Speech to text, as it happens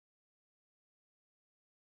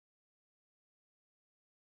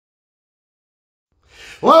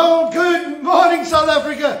Well, good morning, South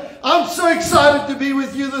Africa. I'm so excited to be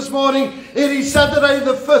with you this morning. It is Saturday,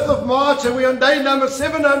 the 5th of March, and we're on day number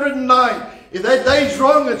 709. If that day's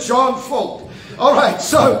wrong, it's Sean's fault. All right,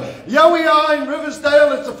 so here we are in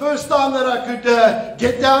Riversdale. It's the first time that I could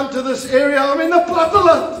get down to this area. I'm in the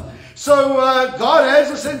Platteland. So God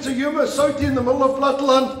has a sense of humor, so in the middle of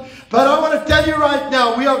Platteland. But I want to tell you right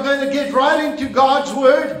now, we are going to get right into God's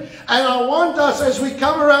Word. And I want us, as we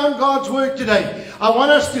come around God's Word today, I want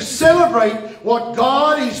us to celebrate what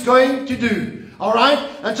God is going to do. All right?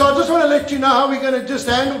 And so I just want to let you know how we're going to just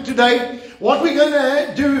handle today. What we're going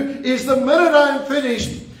to do is the minute I'm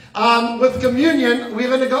finished with communion, we're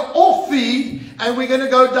going to go off feed and we're going to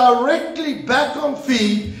go directly back on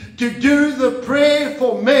feed to do the prayer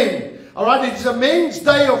for men. All right, it's a Men's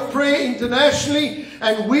Day of Prayer internationally,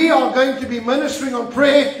 and we are going to be ministering on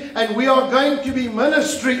prayer, and we are going to be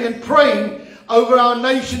ministering and praying over our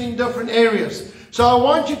nation in different areas. So I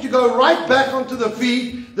want you to go right back onto the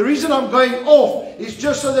feed. The reason I'm going off is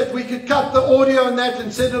just so that we could cut the audio and that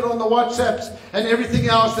and send it on the WhatsApps and everything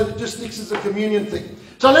else, that it just sticks as a communion thing.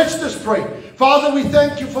 So let's just pray. Father, we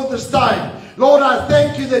thank you for this time. Lord, I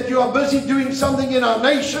thank you that you are busy doing something in our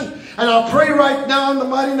nation. And I pray right now in the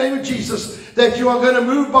mighty name of Jesus that you are going to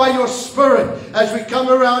move by your Spirit as we come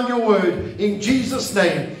around your word in Jesus'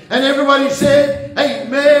 name. And everybody said,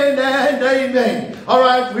 amen and amen. All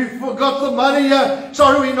right, we forgot the money here.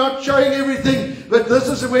 Sorry, we're not showing everything. But this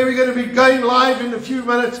is where we're going to be going live in a few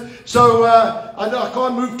minutes. So I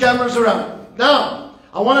can't move cameras around. Now,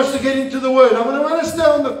 I want us to get into the word. I want to stay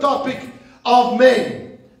on the topic of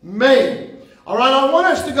men. Men. All right, I want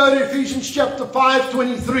us to go to Ephesians chapter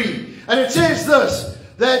 5:23. And it says this,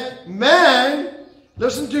 that man,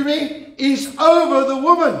 listen to me, is over the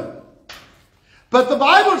woman. But the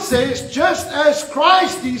Bible says, just as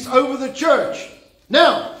Christ is over the church.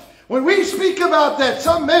 Now, when we speak about that,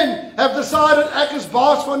 some men have decided, ek is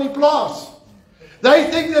baas van die plaas. They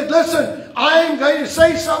think that, listen, I am going to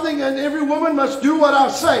say something and every woman must do what I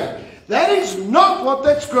say. That is not what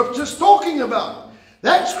that scripture is talking about.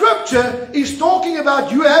 That scripture is talking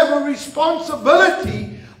about you have a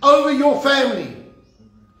responsibility over your family.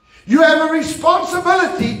 You have a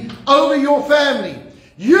responsibility over your family.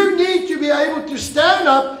 You need to be able to stand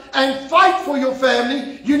up and fight for your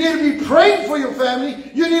family. You need to be praying for your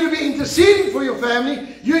family. You need to be interceding for your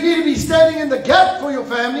family. You need to be standing in the gap for your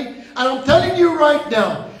family. And I'm telling you right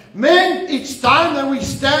now, men, it's time that we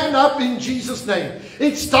stand up in Jesus' name.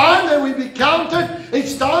 It's time that we be counted.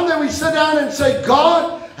 It's time that we sit down and say,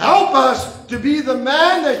 God, help us to be the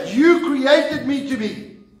man that you created me to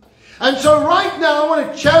be. And so right now I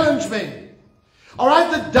want to challenge men. All right,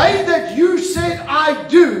 the day that you said I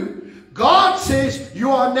do, God says you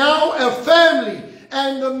are now a family.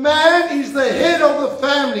 And the man is the head of the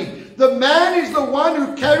family. The man is the one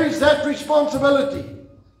who carries that responsibility.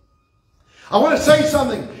 I want to say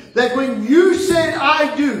something. That when you said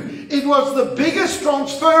I do, it was the biggest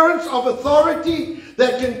transference of authority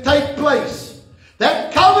that can take place.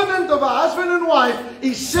 That covenant of a husband and wife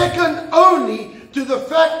is second only to the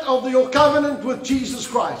fact of your covenant with Jesus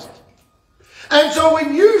Christ. And so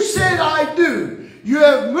when you said I do, you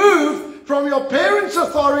have moved from your parents'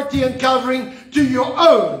 authority and covering to your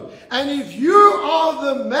own. And if you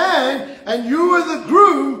are the man and you are the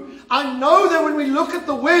groom, I know that when we look at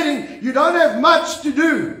the wedding, you don't have much to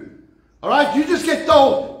do. All right, you just get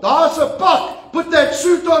told, daar's 'n pak, put that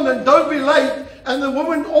suit on and don't be late, and the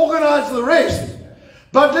woman organizes the rest.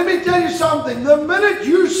 But let me tell you something, the minute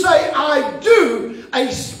you say I do,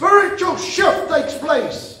 a spiritual shift takes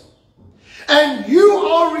place. And you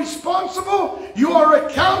are responsible, you are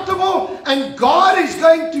accountable, and God is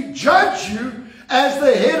going to judge you as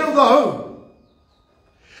the head of the home.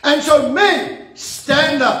 And so men,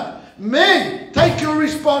 stand up. Men, take your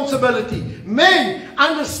responsibility. Men,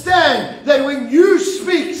 understand that when you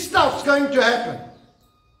speak, stuff's going to happen.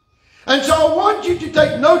 And so I want you to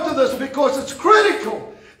take note of this because it's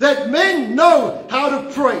critical that men know how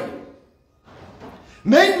to pray.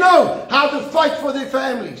 Men know how to fight for their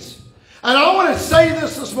families. And I want to say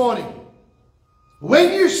this morning.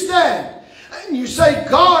 When you stand and you say,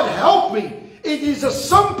 God, help me, it is a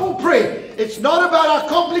simple prayer. It's not about how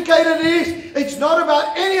complicated it is. It's not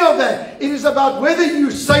about any of that. It is about whether you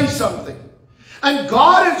say something. And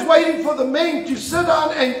God is waiting for the men to sit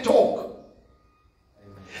down and talk.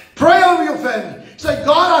 Pray over your family. Say,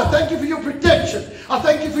 God, I thank you for your protection. I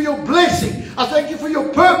thank you for your blessing. I thank you for your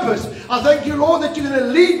purpose. I thank you, Lord, that you're going to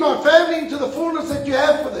lead my family into the fullness that you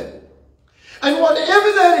have for them. And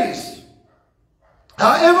whatever that is,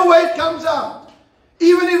 however way it comes out,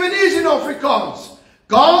 even if it is in Afrikaans,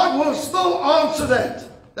 God will still answer that.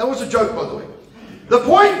 That was a joke, by the way. The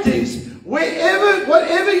point is,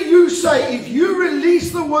 whatever you say, if you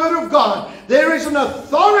release the word of God, there is an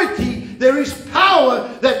authority, there is power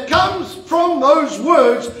that comes from those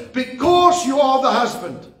words because you are the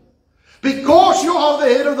husband. Because you are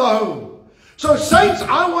the head of the home. So saints,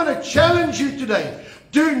 I want to challenge you today.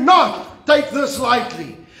 Do not take this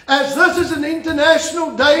lightly. As this is an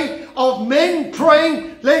international day of men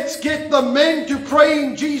praying, let's get the men to pray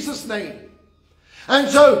in Jesus' name. And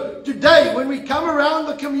so today, when we come around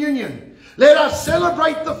the communion, let us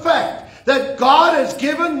celebrate the fact that God has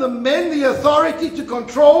given the men the authority to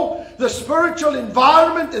control the spiritual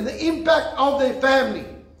environment and the impact of their family.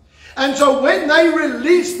 And so when they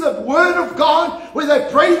release the word of God, when they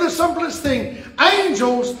pray the simplest thing,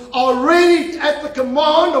 angels are ready at the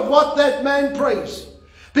command of what that man prays.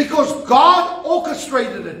 Because God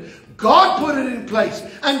orchestrated it. God put it in place.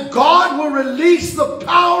 And God will release the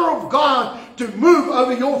power of God to move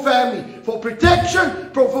over your family for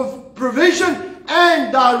protection, for provision,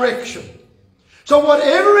 and direction. So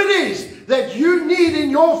whatever it is that you need in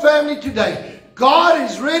your family today, God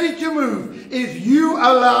is ready to move if you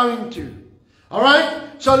allow Him to. All right?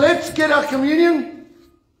 So let's get our communion.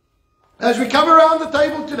 As we come around the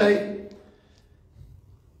table today,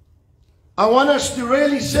 I want us to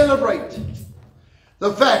really celebrate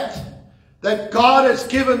the fact that God has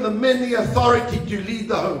given the men the authority to lead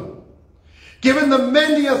the home. Given the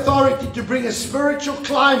men the authority to bring a spiritual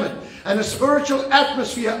climate and a spiritual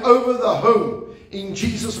atmosphere over the home in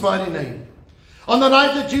Jesus' mighty name. On the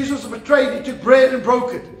night that Jesus was betrayed, He took bread and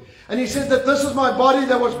broke it. And He said that this is my body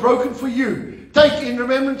that was broken for you. Take in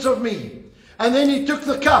remembrance of me. And then He took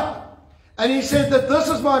the cup. And He said that this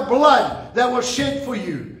is my blood that was shed for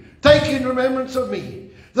you. Take in remembrance of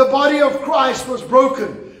me. The body of Christ was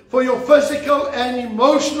broken for your physical and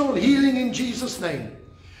emotional healing in Jesus' name.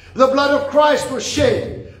 The blood of Christ was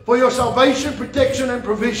shed for your salvation, protection, and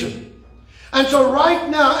provision. And so right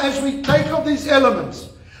now, as we take of these elements,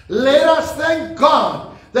 let us thank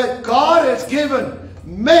God that God has given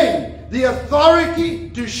men the authority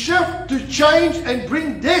to shift, to change, and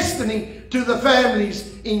bring destiny to the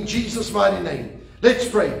families in Jesus' mighty name. Let's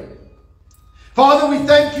pray. Father, we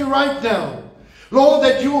thank you right now, Lord,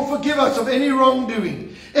 that you will forgive us of any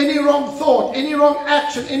wrongdoing, any wrong thought, any wrong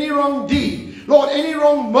action, any wrong deed, Lord, any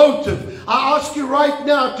wrong motive. I ask you right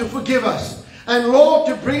now to forgive us. And Lord,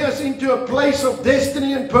 to bring us into a place of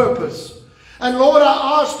destiny and purpose. And Lord,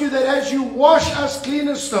 I ask you that as you wash us clean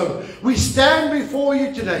as snow, we stand before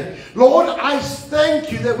you today. Lord, I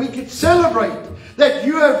thank you that we could celebrate that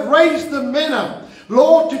you have raised the men up,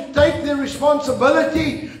 Lord, to take their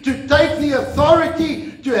responsibility, to take the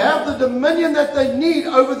authority, to have the dominion that they need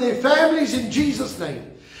over their families in Jesus' name.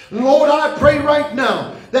 Lord, I pray right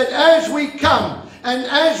now that as we come and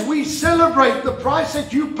as we celebrate the price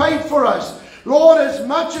that you paid for us, Lord, as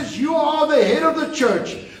much as you are the head of the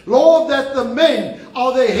church, Lord, that the men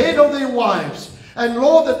are the head of their wives. And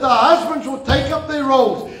Lord, that the husbands will take up their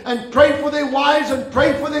roles and pray for their wives and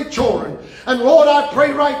pray for their children. And Lord, I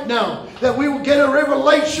pray right now that we will get a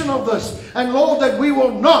revelation of this. And Lord, that we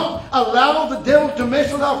will not allow the devil to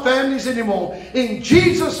mess with our families anymore. In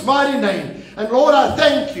Jesus' mighty name. And Lord, I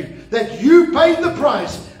thank you that you paid the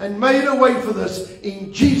price and made a way for this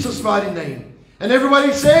in Jesus' mighty name. And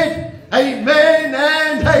everybody said, amen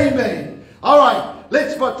and amen. All right,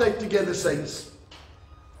 let's partake together, saints.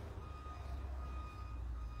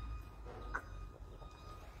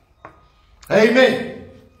 Amen.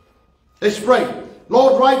 Let's pray.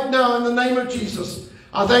 Lord, right now in the name of Jesus,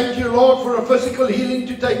 I thank you, Lord, for a physical healing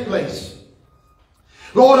to take place.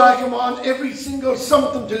 Lord, I command every single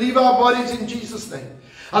symptom to leave our bodies in Jesus' name.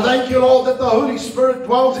 I thank you, Lord, that the Holy Spirit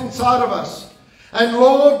dwells inside of us. And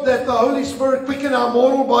Lord, that the Holy Spirit quicken our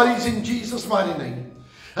mortal bodies in Jesus' mighty name.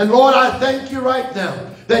 And Lord, I thank you right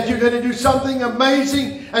now that you're going to do something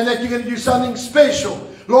amazing and that you're going to do something special,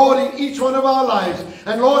 Lord, in each one of our lives.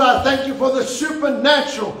 And Lord, I thank you for the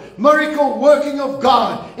supernatural miracle working of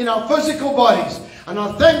God in our physical bodies. And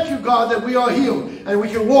I thank you, God, that we are healed and we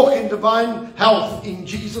can walk in divine health in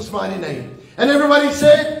Jesus' mighty name. And everybody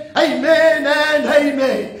said, amen and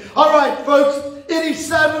amen. All right, folks, it is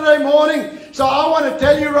Saturday morning. So I want to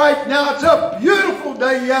tell you right now, it's a beautiful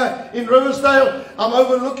day here in Riversdale. I'm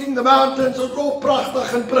overlooking the mountains. It's all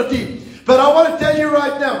prachtig and pretty. But I want to tell you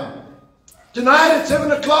right now, tonight at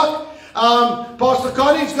 7 o'clock, Pastor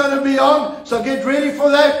Connie's going to be on. So get ready for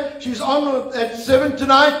that. She's on at 7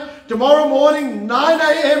 tonight. Tomorrow morning, 9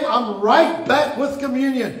 a.m., I'm right back with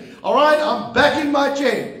communion. All right, I'm back in my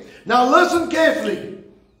chair. Now listen carefully.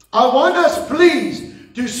 I want us, please,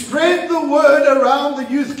 to spread the word around the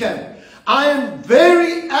youth camp. I am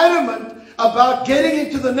very adamant about getting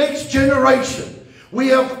into the next generation. We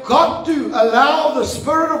have got to allow the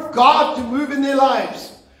Spirit of God to move in their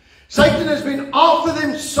lives. Satan has been after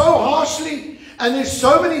them so harshly, and there's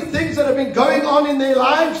so many things that have been going on in their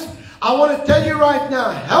lives. I want to tell you right now,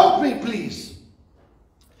 help me please,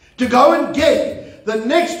 to go and get the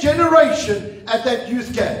next generation at that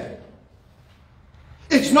youth camp.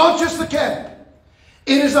 It's not just the camp.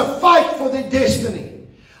 It is a fight for their destiny.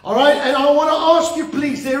 All right? And I want to ask you,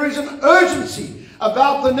 please, there is an urgency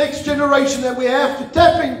about the next generation that we have to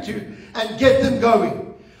tap into and get them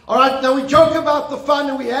going. All right? Now, we joke about the fun,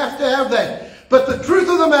 and we have to have that. But the truth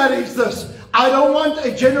of the matter is this. I don't want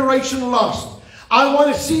a generation lost. I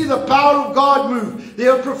want to see the power of God move.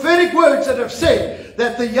 There are prophetic words that have said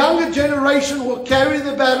that the younger generation will carry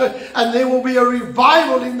the banner, and there will be a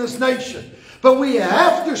revival in this nation. But we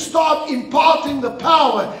have to start imparting the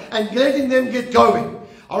power and letting them get going.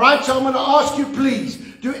 All right, so I'm going to ask you, please,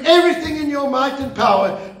 do everything in your might and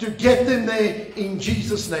power to get them there in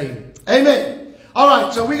Jesus' name. Amen. All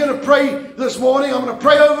right, so we're going to pray this morning. I'm going to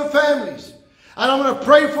pray over families. And I'm going to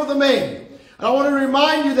pray for the men. And I want to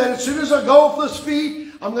remind you that as soon as I go off this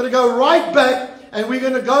feed, I'm going to go right back. And we're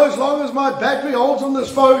going to go as long as my battery holds on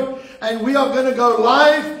this phone. And we are going to go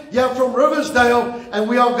live here from Riversdale. And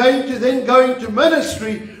we are going to then go into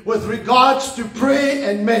ministry with regards to prayer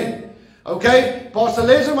and men. Okay? Pastor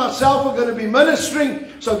Les and myself are going to be ministering.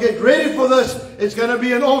 So get ready for this. It's going to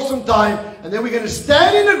be an awesome time. And then we're going to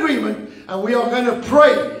stand in agreement. And we are going to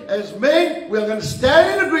pray. As men, we are going to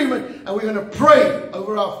stand in agreement. And we're going to pray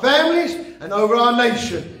over our families and over our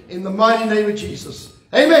nation. In the mighty name of Jesus.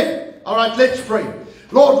 Amen. All right, let's pray.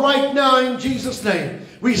 Lord, right now in Jesus' name,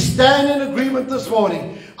 we stand in agreement this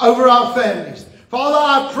morning over our families. Father,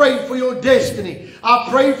 I pray for your destiny. I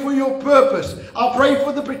pray for your purpose. I pray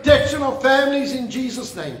for the protection of families in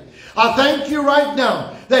Jesus' name. I thank you right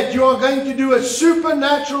now that you are going to do a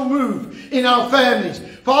supernatural move in our families.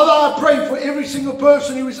 Father, I pray for every single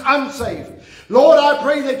person who is unsaved. Lord, I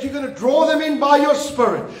pray that you're going to draw them in by your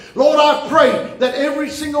Spirit. Lord, I pray that every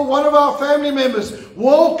single one of our family members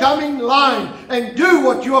will come in line and do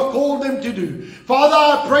what you have called them to do. Father,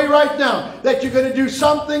 I pray right now that you're going to do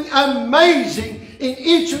something amazing in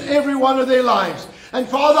each and every one of their lives. And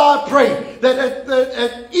Father, I pray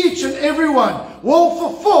that each and every one will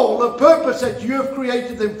fulfill the purpose that you have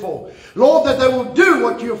created them for. Lord, that they will do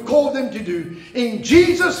what you have called them to do. In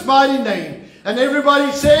Jesus' mighty name. And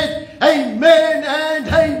everybody said, amen and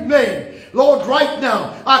amen. Lord, right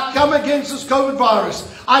now, I come against this COVID virus.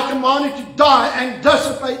 I command it to die and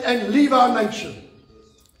dissipate and leave our nation.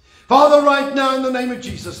 Father, right now, in the name of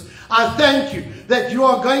Jesus, I thank you that you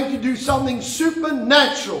are going to do something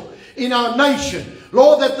supernatural in our nation.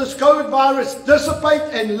 Lord, that this COVID virus dissipate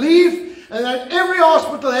and leave, and that every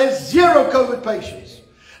hospital has 0 COVID patients.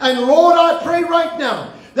 And Lord, I pray right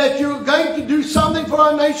now that you're going to do something for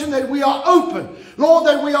our nation, that we are open. Lord,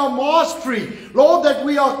 that we are mask-free. Lord, that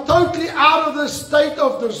we are totally out of this state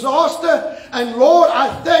of disaster. And Lord,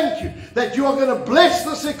 I thank you that you are going to bless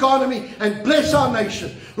this economy and bless our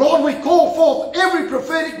nation. Lord, we call forth every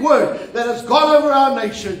prophetic word that has gone over our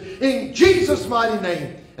nation in Jesus' mighty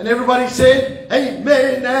name. And everybody said,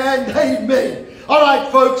 amen and amen. All right,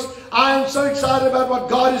 folks, I am so excited about what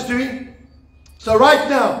God is doing. So right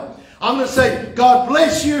now, I'm going to say, God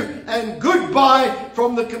bless you and goodbye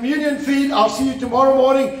from the communion feed. I'll see you tomorrow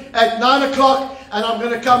morning at 9 o'clock. And I'm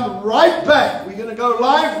going to come right back. We're going to go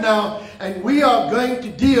live now. And we are going to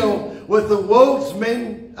deal with the world's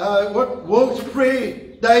prayer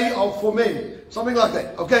day for men. Something like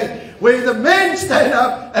that. Okay. Where the men stand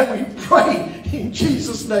up and we pray in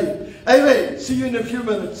Jesus' name. Amen. See you in a few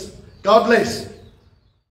minutes. God bless.